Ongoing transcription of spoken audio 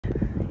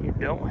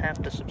don't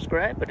have to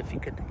subscribe, but if you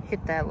could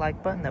hit that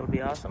like button, that would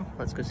be awesome.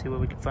 Let's go see what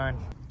we can find.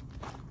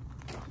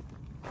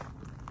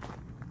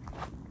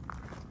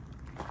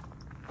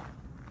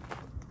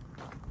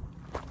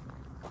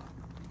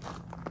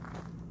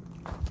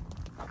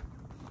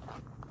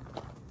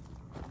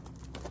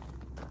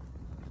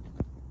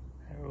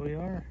 There we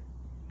are.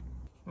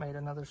 Made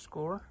another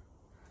score.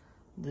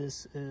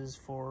 This is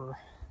for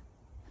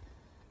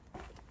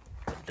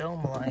the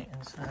dome light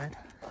inside.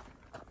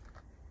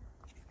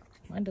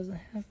 Mine doesn't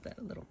have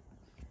that little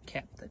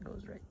cap that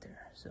goes right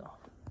there, so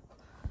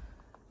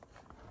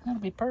that'll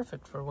be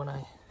perfect for when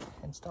I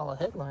install a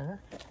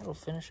headliner. It'll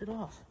finish it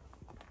off.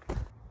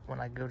 When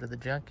I go to the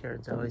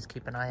junkyards, I always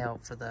keep an eye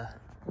out for the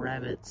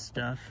rabbit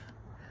stuff,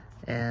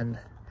 and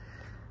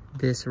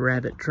this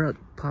rabbit truck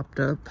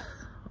popped up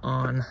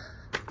on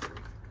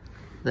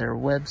their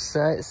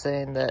website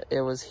saying that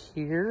it was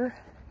here,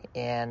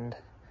 and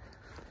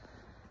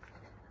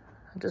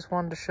I just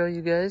wanted to show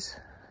you guys.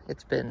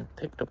 It's been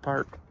picked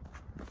apart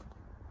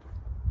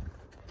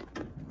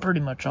pretty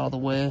much all the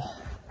way.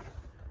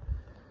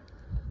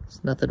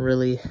 It's nothing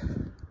really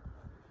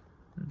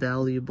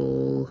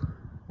valuable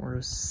or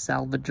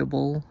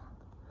salvageable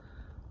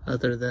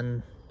other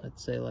than,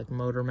 let's say, like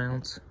motor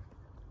mounts.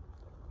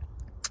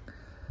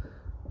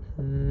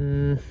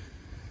 None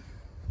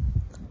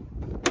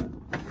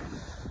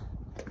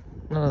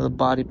of the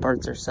body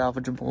parts are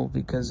salvageable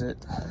because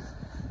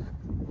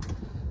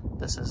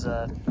this is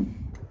a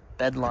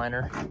bed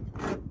liner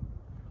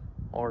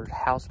or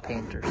house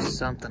paint or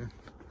something.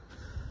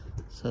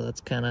 So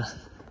that's kind of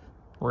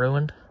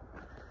ruined.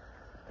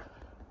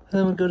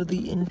 Then we'll go to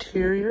the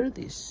interior.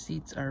 These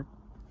seats are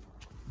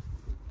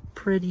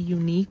pretty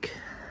unique,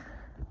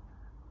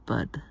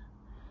 but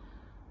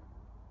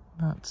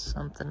not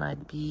something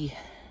I'd be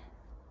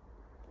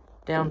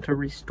down to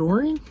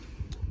restoring.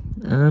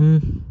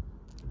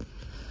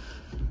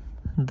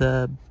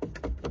 The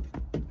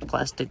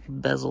plastic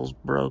bezel's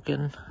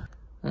broken.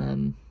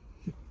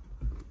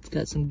 It's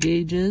got some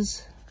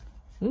gauges.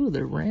 Ooh,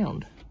 they're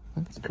round.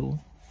 That's cool.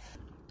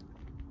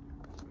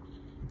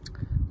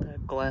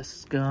 That glass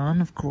is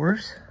gone, of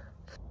course.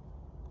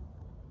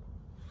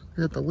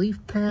 Got the leaf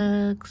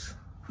packs.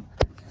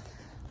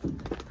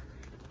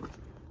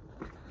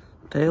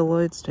 Tail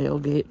lights,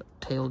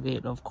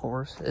 tailgate of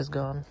course is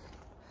gone.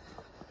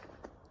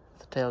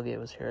 If the tailgate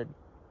was here, I'd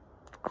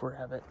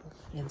grab it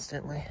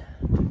instantly.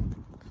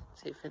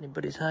 See if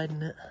anybody's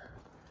hiding it.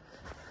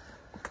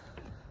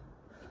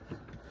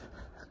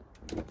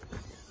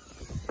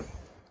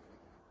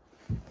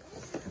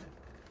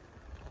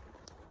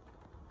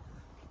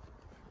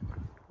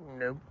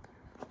 Nope.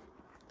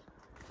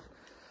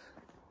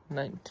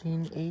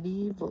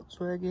 1980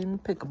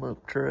 Volkswagen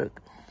pickup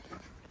truck.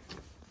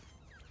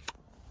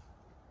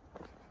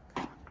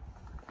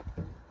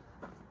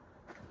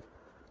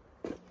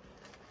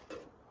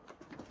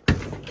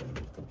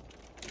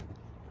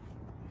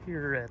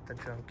 Here at the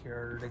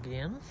junkyard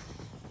again.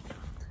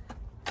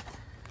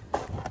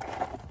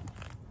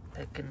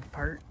 Picking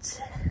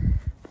parts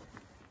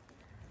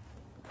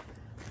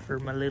for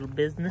my little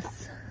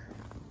business.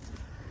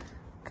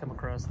 Come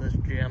across this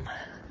gem.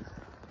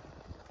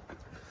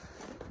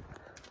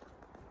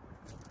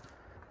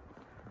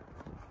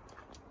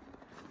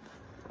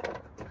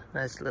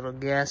 Nice little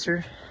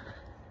gasser.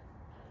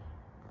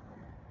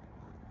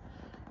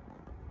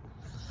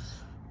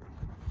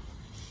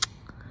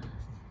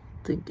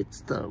 I think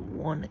it's the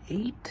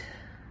 1.8.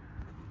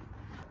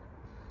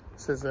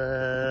 This is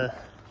a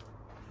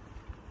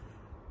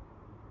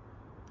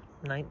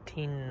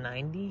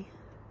 1990.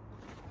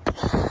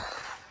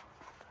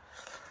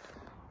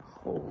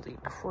 Holy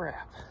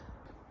crap.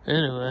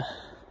 Anyway,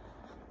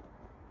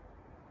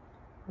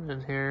 I'm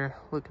in here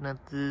looking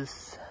at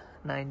this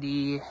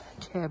 90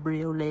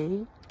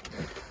 Cabriolet.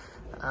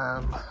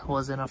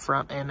 Was in a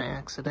front end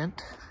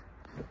accident.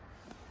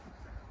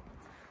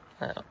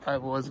 I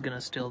was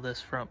gonna steal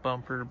this front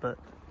bumper, but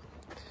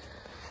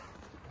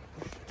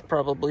it's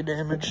probably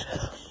damaged.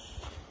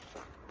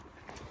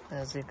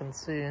 As you can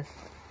see,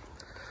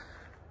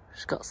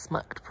 just got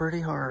smacked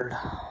pretty hard.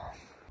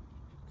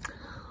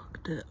 Look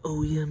at that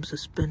OEM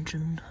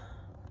suspension.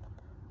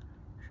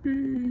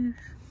 Sheesh.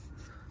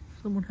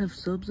 Someone have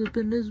subs up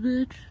in this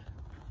bitch?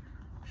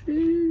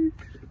 Sheesh.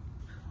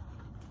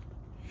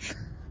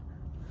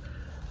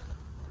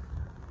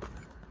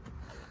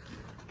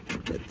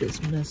 Got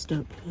this messed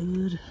up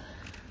hood.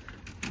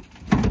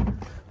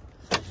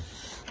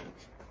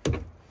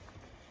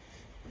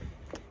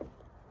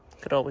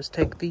 Could always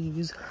take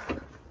these.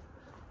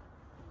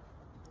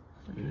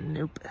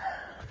 Nope.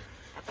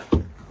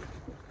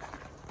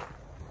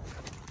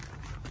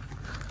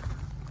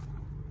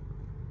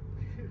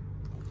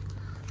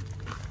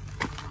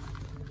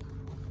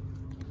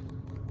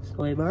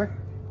 Sway bar.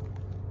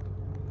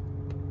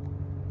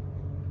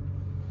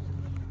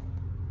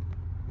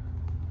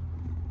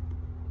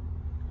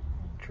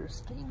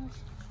 Interesting.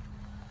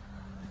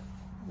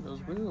 Those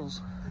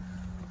wheels.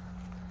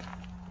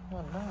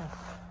 Oh no.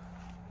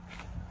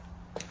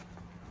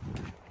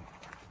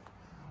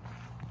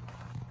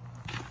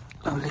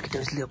 Oh, look at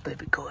those little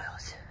baby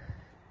coils.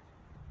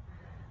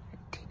 They're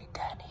teeny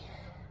tiny.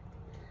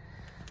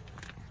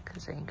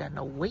 Because they ain't got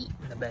no weight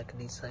in the back of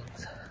these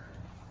things.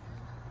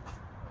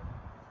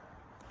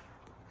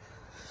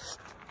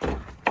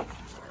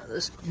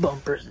 This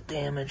bumper is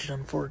damaged,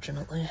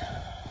 unfortunately.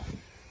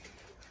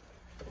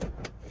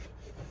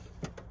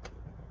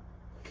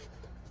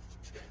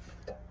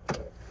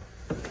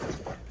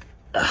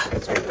 Ah,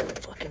 it's really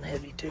fucking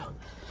heavy too.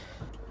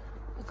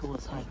 Look at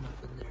what's hiding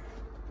up in there.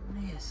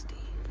 Nasty.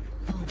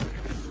 Oh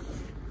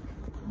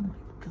my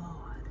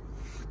god.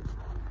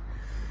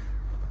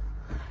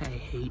 I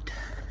hate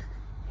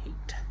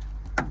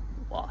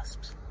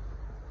wasps.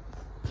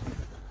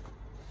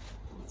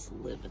 It's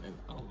living in,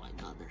 oh my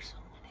god, there's so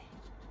many.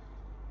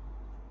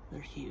 They're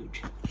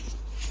huge.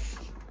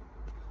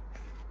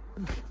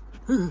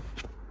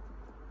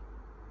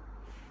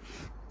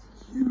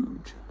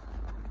 Huge.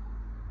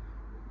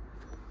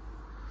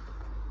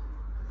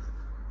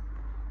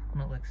 I'm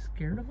not like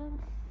scared of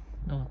them.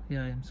 Oh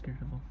yeah, I am scared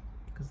of them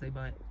because they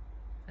bite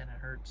and it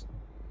hurts.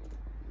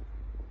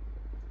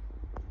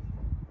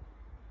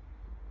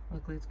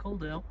 Luckily it's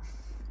cold out,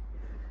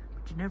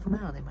 but you never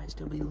know, they might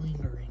still be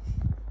lingering.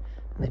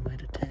 They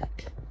might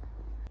attack.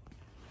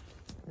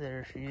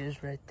 There she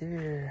is right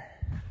there.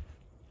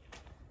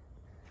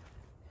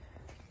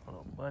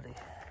 Oh buddy.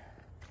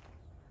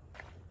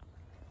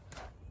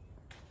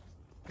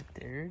 But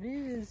there it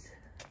is.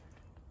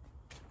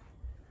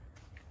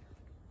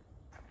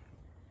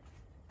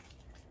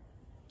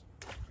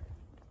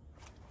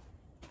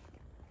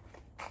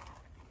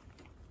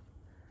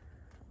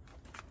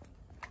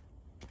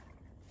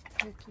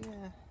 Heck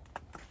yeah.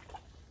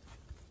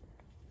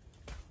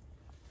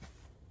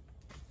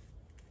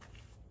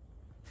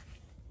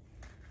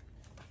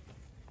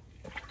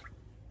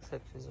 Looks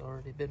like she's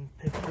already been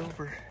picked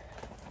over.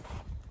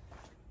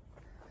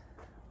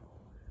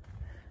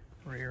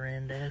 Rear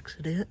end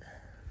accident.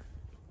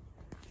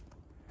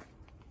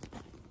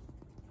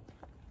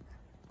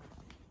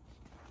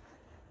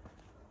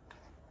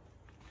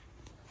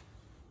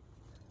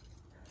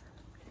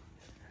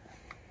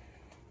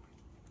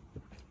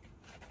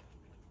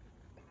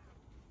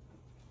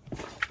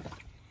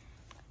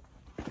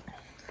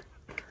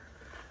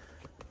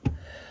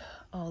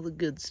 All the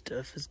good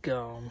stuff is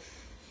gone.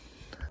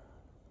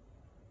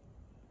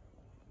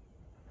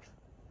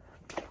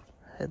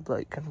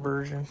 Headlight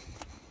conversion.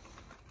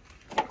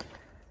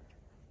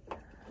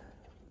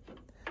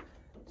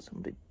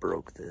 Somebody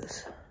broke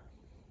this.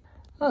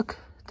 Look,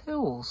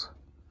 tools.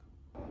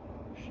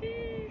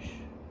 Sheesh.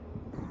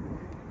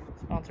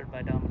 Sponsored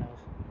by Domino's.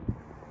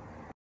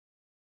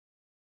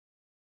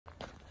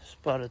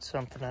 Spotted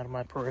something out of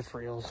my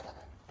peripherals.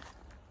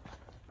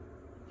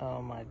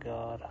 Oh my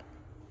god.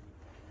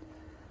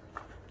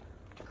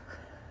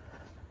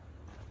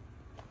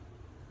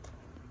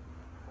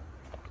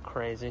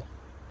 Crazy.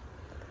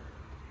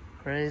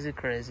 Crazy,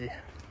 crazy.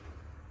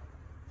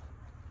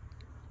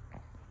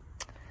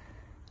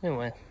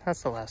 Anyway,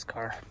 that's the last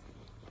car.